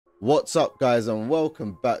What's up, guys, and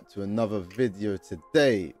welcome back to another video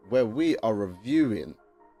today where we are reviewing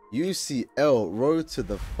UCL Road to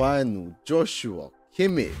the Final Joshua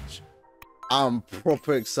Kimmich. I'm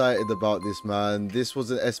proper excited about this, man. This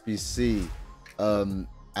was an SBC,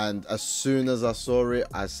 and as soon as I saw it,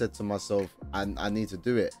 I said to myself, I need to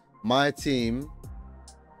do it. My team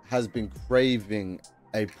has been craving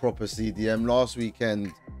a proper CDM. Last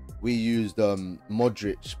weekend we used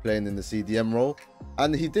Modric playing in the CDM role,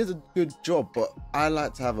 and he did a good job, but I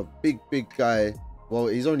like to have a big guy. Well,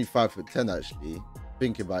 he's only 5'10" actually,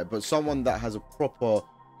 thinking about it, but someone that has a proper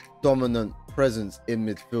dominant presence in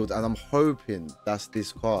midfield, and I'm hoping that's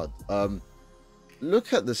this card.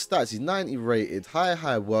 Look at the stats. He's 90 rated,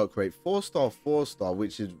 high work rate, 4-star, 4-star,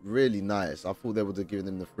 which is really nice. I thought they would have given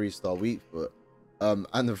him the 3-star weak foot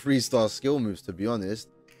and the 3-star skill moves, to be honest.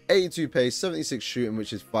 82 pace, 76 shooting,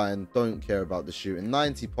 which is fine. Don't care about the shooting.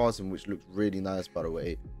 90 passing, which looks really nice, by the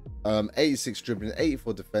way. 86 dribbling,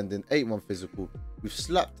 84 defending, 81 physical. We've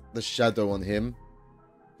slapped the shadow on him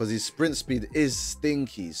because his sprint speed is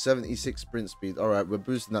stinky. 76 sprint speed. All right, we're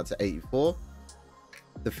boosting that to 84.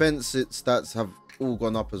 Defense stats have all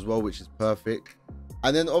gone up as well, which is perfect.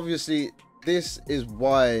 And then obviously this is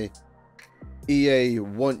why EA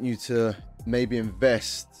want you to maybe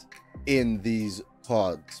invest in these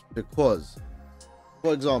cards, because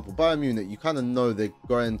for example Bayern Munich, you kind of know they're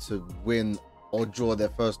going to win or draw their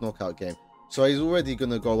first knockout game, so he's already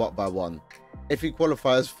going to go up by 1. If he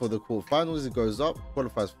qualifies for the quarterfinals, he goes up.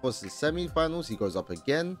 Qualifies for the semi-finals, he goes up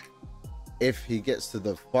again. If he gets to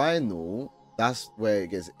the final, that's where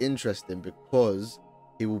it gets interesting, because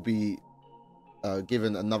he will be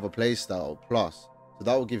given another playstyle plus, so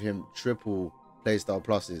that will give him triple playstyle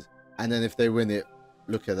pluses. And then if they win it,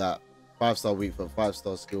 look at that, 5-star weak for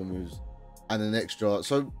 5-star skill moves and an extra.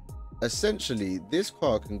 So essentially this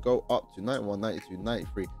card can go up to 91, 92,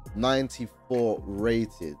 93, 94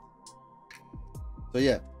 rated. So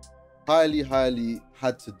yeah, highly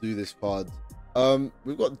had to do this card.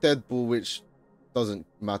 We've got Deadball, which doesn't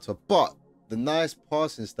matter, but the nice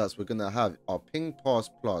passing stats we're gonna have are ping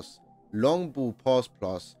pass plus, long ball pass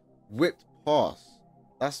plus, whipped pass.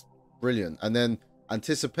 That's brilliant. And then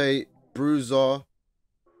anticipate, bruiser,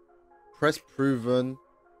 press proven,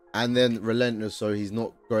 and then relentless, so he's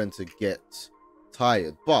not going to get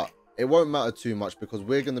tired. But it won't matter too much because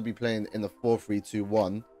we're going to be playing in the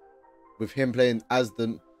 4-3-2-1 with him playing as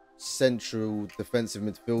the central defensive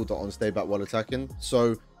midfielder on stay back while attacking,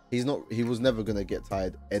 so he was never going to get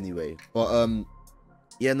tired anyway. But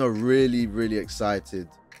yeah, no, really excited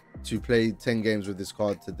to play 10 games with this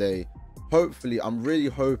card today. Hopefully, I'm really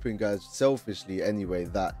hoping, guys, selfishly anyway,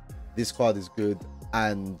 that this card is good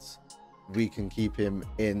and we can keep him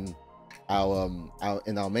in our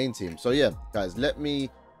main team. So yeah, guys, let me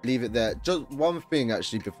leave it there. Just one thing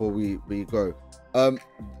actually before we go.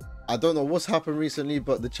 I don't know what's happened recently,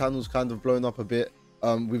 but the channel's kind of blown up a bit.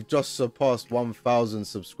 We've just surpassed 1,000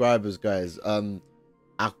 subscribers, guys.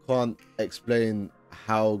 I can't explain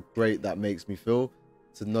how great that makes me feel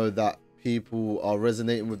to know that people are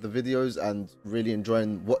resonating with the videos and really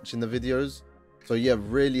enjoying watching the videos. So yeah,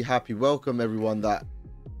 really happy. Welcome everyone that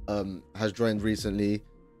has joined recently.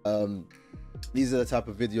 These are the type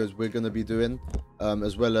of videos we're going to be doing,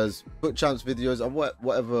 as well as book champs videos and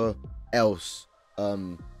whatever else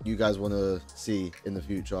you guys want to see in the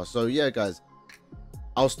future. So yeah, guys,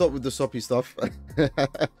 I'll stop with the soppy stuff.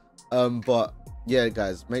 But yeah,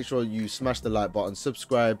 guys, make sure you smash the like button,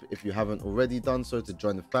 subscribe if you haven't already done so to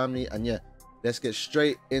join the family, and yeah, let's get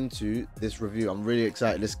straight into this review. I'm really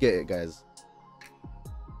excited. Let's get it, guys.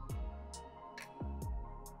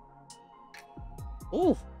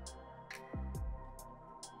 Oh,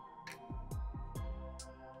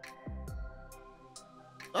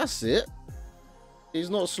 that's it. He's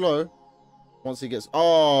not slow once he gets...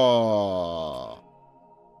 Oh,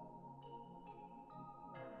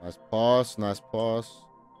 nice pass.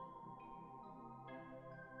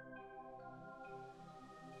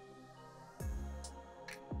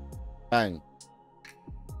 Bang.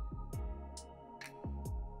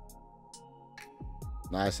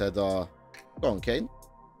 Nice header. Go on, Kane.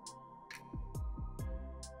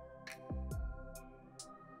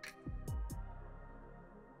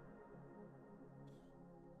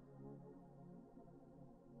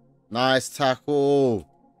 Nice tackle.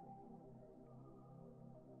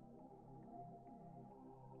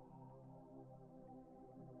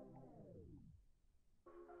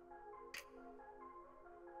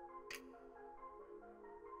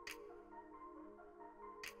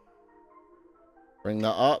 Bring that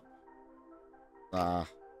up. Nah.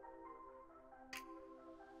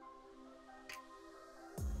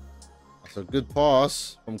 It's a good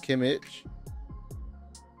pass from Kimmich.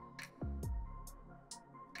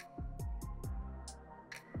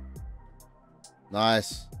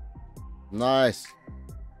 Nice. Nice.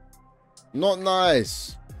 Not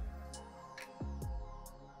nice.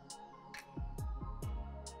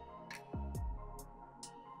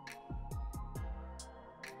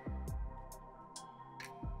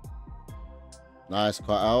 Nice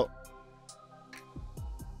cut out.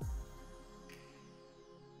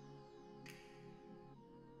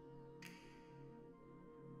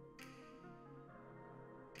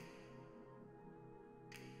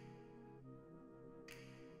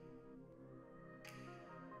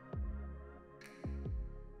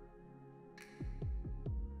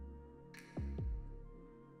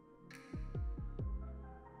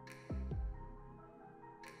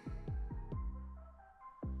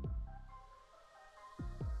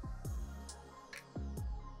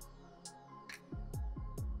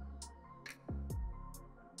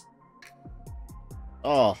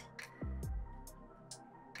 Oh.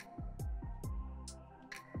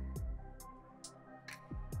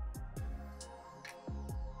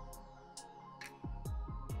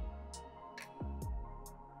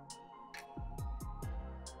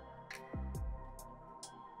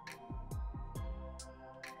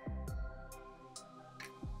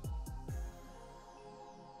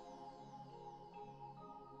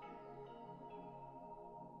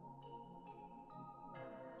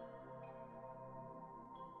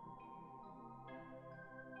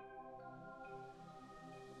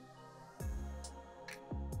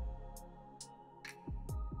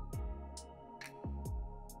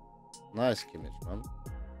 Nice Kimmich, man.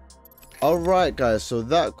 All right, guys. So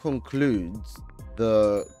that concludes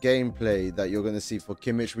the gameplay that you're going to see for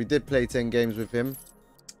Kimmich. We did play 10 games with him.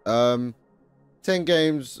 10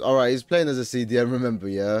 games. All right. He's playing as a CDM. Remember,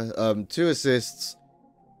 yeah. 2 assists.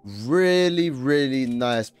 Really, really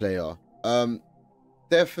nice player.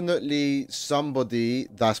 Definitely somebody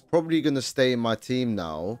that's probably going to stay in my team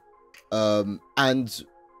now. And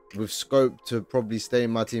with scope to probably stay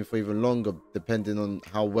in my team for even longer, depending on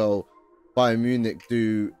how well Bayern Munich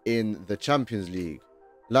do in the Champions League.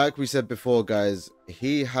 Like we said before, guys,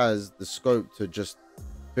 he has the scope to just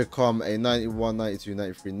become a 91, 92,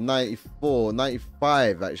 93, 94,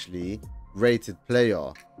 95 actually rated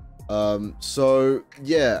player. So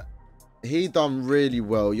yeah, he done really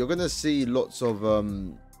well. You're gonna see lots of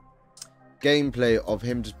gameplay of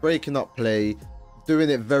him just breaking up play, doing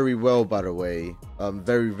it very well, by the way.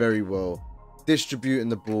 Very, very well. Distributing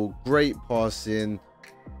the ball, great passing,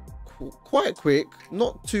 quite quick,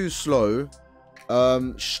 not too slow,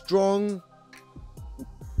 strong,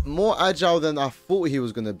 more agile than I thought he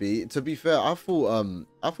was gonna be. To be fair, I thought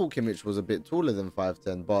Kimmich was a bit taller than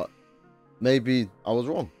 5'10", but maybe I was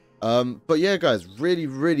wrong. But yeah, guys, really,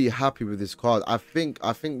 really happy with this card. I think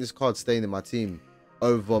this card's staying in my team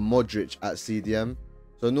over Modric at CDM.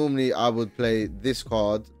 So normally I would play this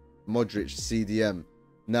card, Modric CDM.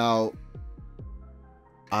 Now,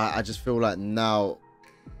 I just feel like now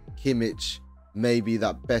Kimmich may be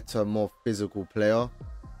that better, more physical player.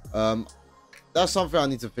 That's something I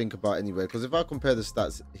need to think about anyway, because if I compare the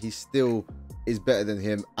stats, he still is better than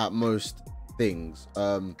him at most things.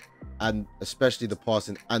 And especially the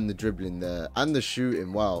passing and the dribbling there and the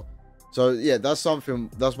shooting. Wow. So yeah, that's one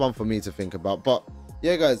for me to think about. But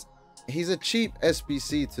yeah, guys, he's a cheap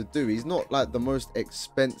SBC to do. He's not like the most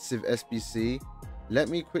expensive SBC. Let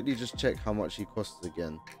me quickly just check how much he costs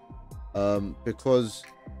again, because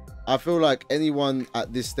I feel like anyone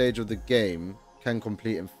at this stage of the game can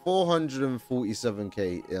complete him.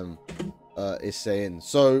 447k is saying.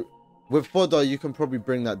 So with fodder, you can probably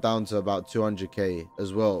bring that down to about 200k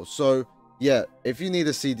as well. So yeah, if you need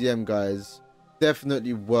a CDM, guys,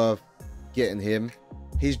 definitely worth getting him.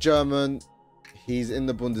 He's German. He's in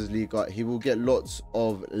the Bundesliga. He will get lots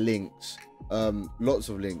of links. Lots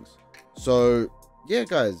of links. So yeah,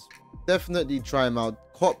 guys, definitely try him out.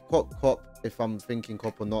 Cop. If I'm thinking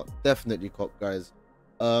cop or not, definitely cop, guys.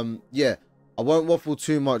 Yeah, I won't waffle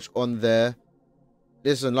too much on there.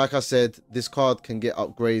 Listen, like I said, this card can get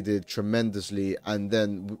upgraded tremendously, and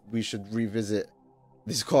then we should revisit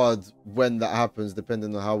this card when that happens,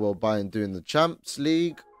 depending on how well Bayern do in the Champs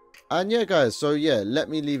League. And yeah, guys, so yeah, let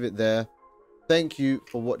me leave it there. Thank you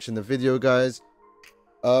for watching the video, guys.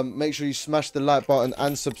 Make sure you smash the like button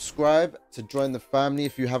and subscribe to join the family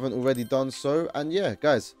if you haven't already done so. And yeah,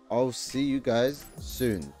 guys, I'll see you guys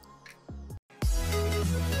soon.